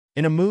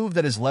in a move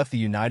that has left the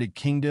United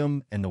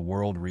Kingdom and the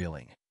world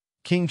reeling.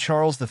 King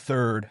Charles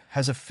III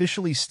has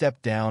officially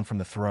stepped down from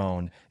the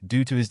throne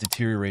due to his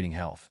deteriorating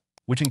health,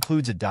 which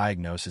includes a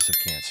diagnosis of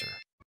cancer.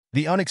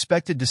 The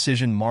unexpected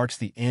decision marks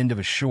the end of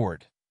a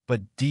short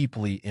but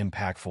deeply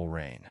impactful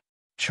reign.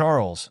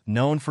 Charles,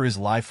 known for his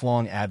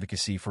lifelong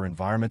advocacy for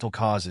environmental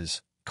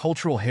causes,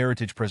 cultural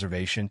heritage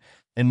preservation,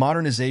 and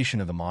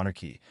modernization of the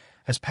monarchy,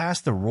 has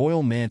passed the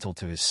royal mantle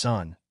to his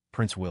son,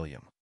 Prince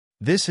William.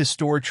 This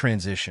historic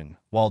transition,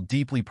 while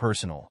deeply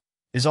personal,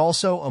 is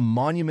also a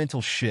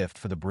monumental shift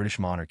for the British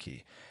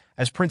monarchy,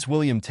 as Prince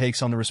William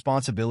takes on the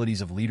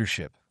responsibilities of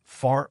leadership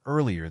far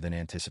earlier than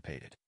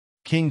anticipated.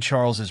 King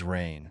Charles's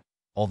reign,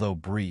 although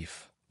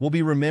brief, will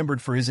be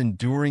remembered for his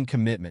enduring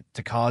commitment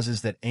to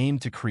causes that aim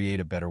to create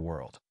a better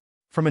world.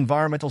 From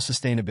environmental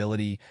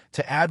sustainability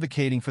to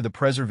advocating for the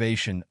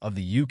preservation of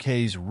the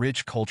UK's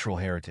rich cultural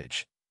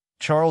heritage,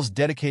 Charles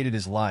dedicated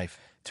his life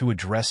to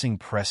addressing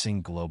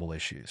pressing global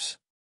issues.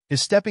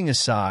 His stepping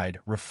aside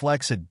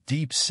reflects a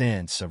deep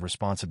sense of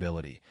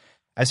responsibility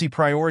as he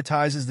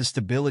prioritizes the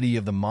stability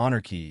of the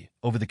monarchy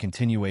over the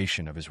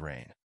continuation of his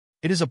reign.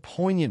 It is a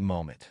poignant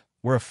moment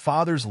where a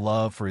father's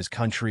love for his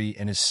country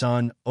and his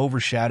son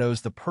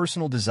overshadows the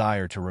personal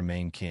desire to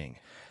remain king,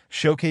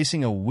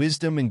 showcasing a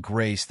wisdom and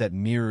grace that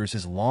mirrors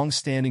his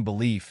long-standing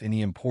belief in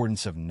the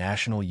importance of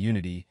national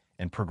unity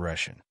and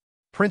progression.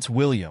 Prince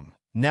William,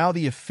 now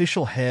the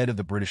official head of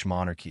the British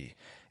monarchy,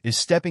 is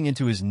stepping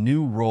into his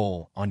new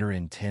role under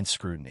intense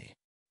scrutiny.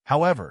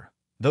 However,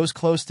 those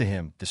close to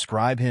him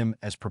describe him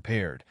as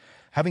prepared,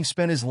 having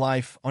spent his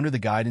life under the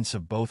guidance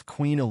of both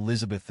Queen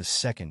Elizabeth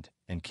II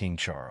and King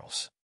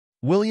Charles.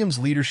 William's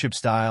leadership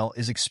style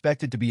is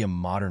expected to be a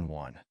modern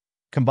one,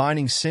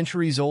 combining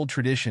centuries-old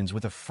traditions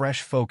with a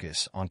fresh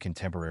focus on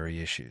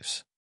contemporary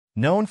issues.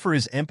 Known for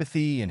his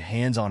empathy and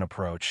hands-on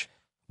approach,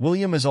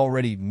 William has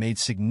already made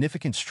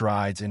significant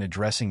strides in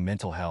addressing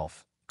mental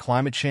health,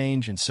 climate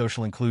change, and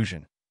social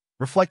inclusion,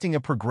 reflecting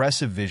a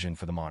progressive vision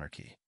for the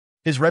monarchy.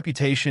 His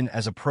reputation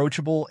as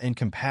approachable and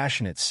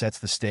compassionate sets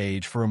the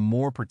stage for a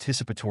more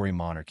participatory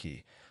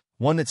monarchy,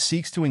 one that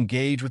seeks to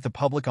engage with the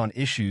public on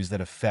issues that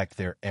affect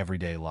their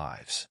everyday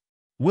lives.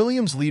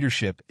 William's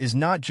leadership is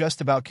not just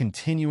about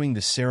continuing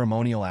the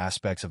ceremonial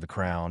aspects of the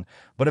crown,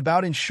 but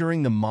about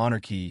ensuring the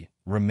monarchy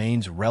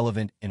remains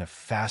relevant in a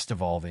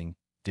fast-evolving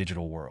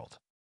digital world.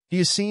 He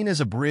is seen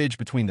as a bridge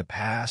between the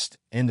past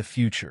and the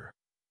future,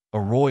 a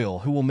royal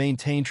who will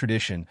maintain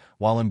tradition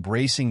while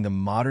embracing the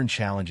modern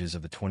challenges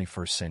of the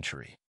 21st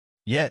century.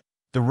 Yet,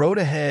 the road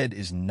ahead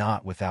is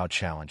not without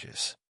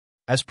challenges.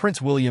 As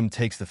Prince William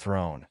takes the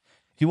throne,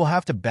 he will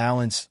have to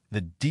balance the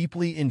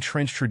deeply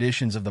entrenched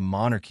traditions of the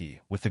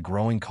monarchy with the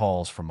growing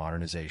calls for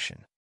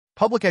modernization.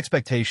 Public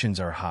expectations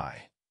are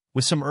high,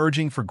 with some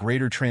urging for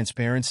greater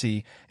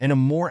transparency and a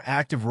more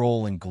active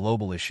role in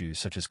global issues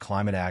such as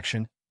climate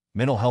action,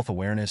 mental health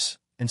awareness,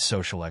 and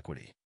social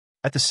equity.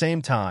 At the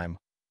same time,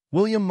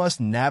 William must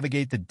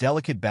navigate the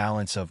delicate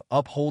balance of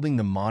upholding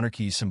the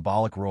monarchy's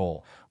symbolic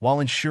role while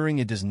ensuring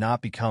it does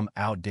not become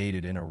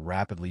outdated in a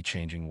rapidly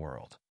changing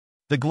world.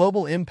 The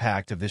global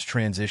impact of this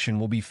transition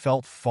will be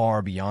felt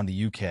far beyond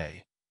the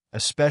UK,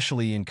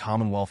 especially in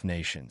Commonwealth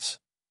nations,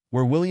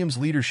 where William's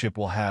leadership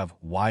will have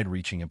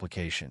wide-reaching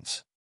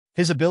implications.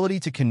 His ability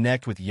to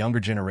connect with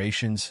younger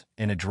generations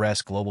and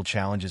address global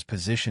challenges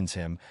positions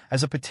him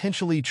as a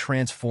potentially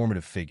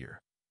transformative figure,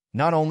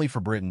 not only for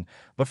Britain,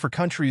 but for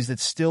countries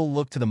that still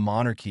look to the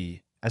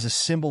monarchy as a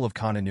symbol of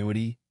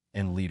continuity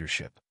and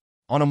leadership.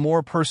 On a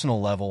more personal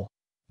level,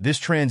 this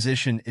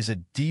transition is a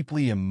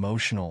deeply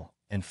emotional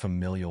and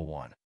familial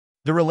one.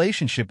 The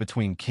relationship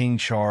between King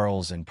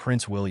Charles and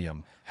Prince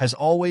William has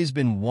always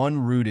been one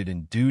rooted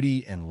in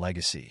duty and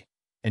legacy,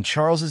 and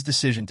Charles's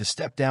decision to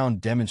step down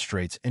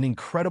demonstrates an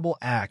incredible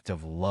act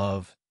of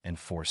love and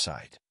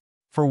foresight.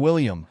 For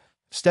William,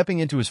 stepping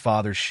into his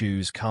father's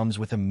shoes comes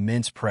with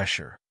immense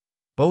pressure,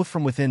 both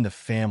from within the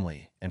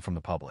family and from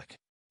the public.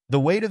 The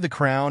weight of the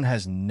crown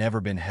has never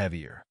been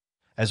heavier,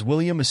 as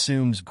William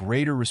assumes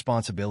greater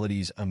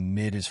responsibilities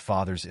amid his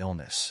father's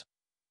illness,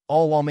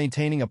 all while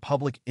maintaining a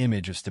public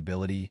image of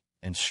stability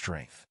and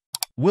strength.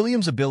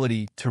 William's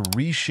ability to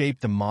reshape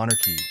the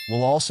monarchy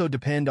will also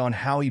depend on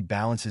how he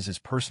balances his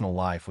personal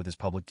life with his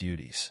public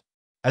duties.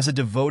 As a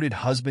devoted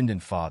husband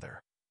and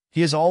father,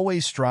 he has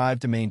always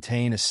strived to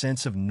maintain a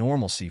sense of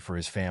normalcy for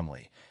his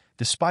family,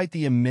 despite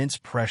the immense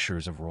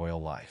pressures of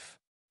royal life.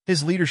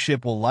 His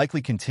leadership will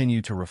likely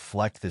continue to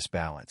reflect this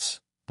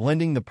balance,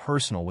 blending the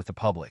personal with the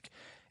public,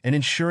 and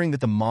ensuring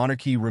that the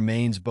monarchy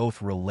remains both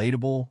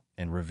relatable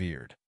and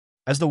revered.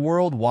 As the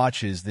world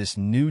watches this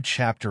new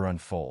chapter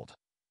unfold,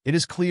 it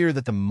is clear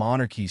that the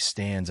monarchy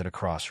stands at a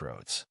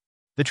crossroads.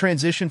 The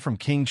transition from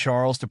King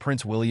Charles to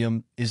Prince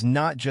William is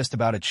not just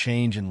about a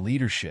change in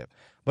leadership,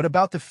 but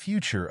about the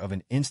future of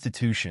an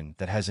institution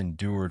that has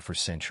endured for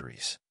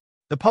centuries.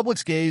 The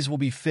public's gaze will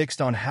be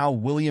fixed on how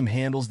William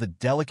handles the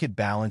delicate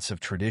balance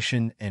of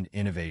tradition and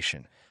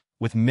innovation,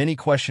 with many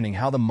questioning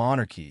how the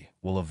monarchy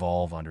will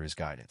evolve under his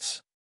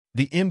guidance.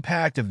 The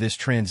impact of this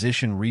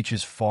transition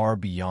reaches far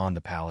beyond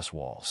the palace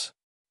walls.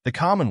 The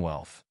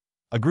Commonwealth,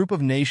 a group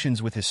of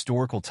nations with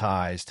historical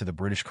ties to the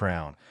British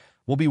Crown,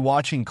 will be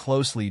watching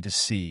closely to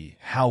see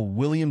how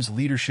William's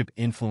leadership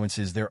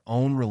influences their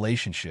own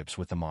relationships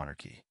with the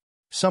monarchy.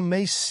 Some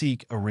may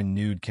seek a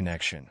renewed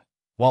connection,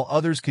 while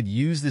others could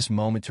use this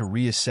moment to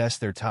reassess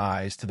their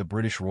ties to the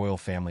British royal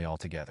family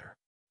altogether.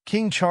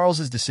 King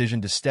Charles's decision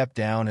to step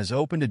down has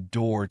opened a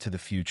door to the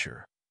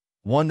future,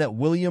 one that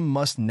William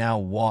must now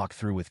walk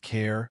through with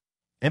care,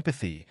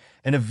 empathy,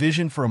 and a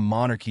vision for a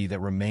monarchy that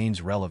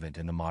remains relevant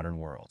in the modern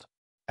world.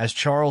 As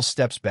Charles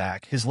steps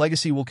back, his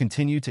legacy will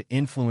continue to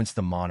influence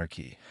the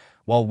monarchy,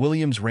 while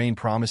William's reign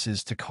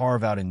promises to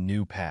carve out a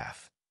new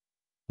path,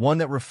 one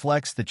that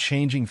reflects the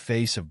changing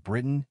face of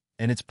Britain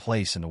and its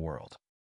place in the world.